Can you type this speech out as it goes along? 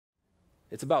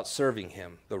It's about serving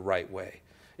him the right way.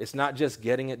 It's not just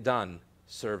getting it done,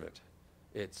 servant.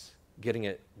 It's getting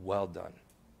it well done,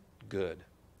 good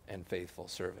and faithful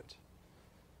servant.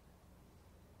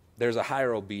 There's a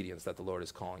higher obedience that the Lord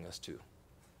is calling us to.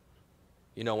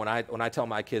 You know, when I tell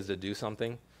my kids to do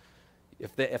something,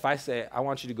 if I say, I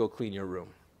want you to go clean your room,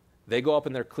 they go up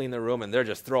and they're cleaning their room and they're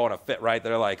just throwing a fit, right?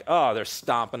 They're like, oh, they're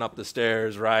stomping up the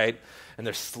stairs, right? And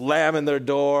they're slamming their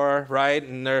door, right?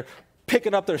 And they're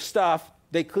picking up their stuff.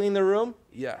 They clean their room?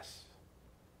 Yes.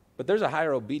 But there's a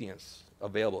higher obedience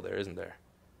available there, isn't there?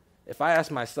 If I ask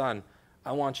my son,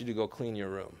 I want you to go clean your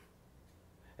room,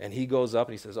 and he goes up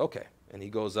and he says, okay. And he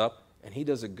goes up and he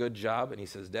does a good job and he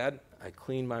says, Dad, I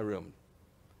cleaned my room.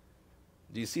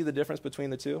 Do you see the difference between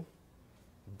the two?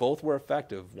 Both were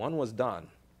effective. One was done,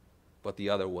 but the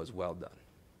other was well done.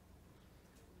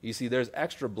 You see, there's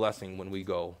extra blessing when we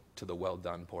go to the well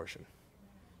done portion.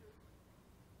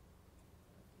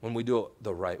 When we do it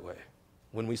the right way,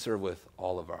 when we serve with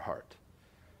all of our heart.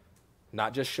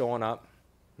 Not just showing up,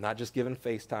 not just giving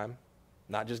FaceTime,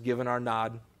 not just giving our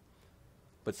nod,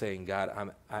 but saying,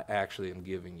 God, I actually am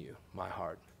giving you my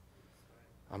heart.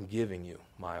 I'm giving you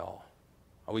my all.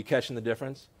 Are we catching the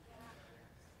difference?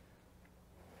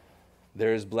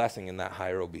 There is blessing in that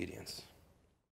higher obedience.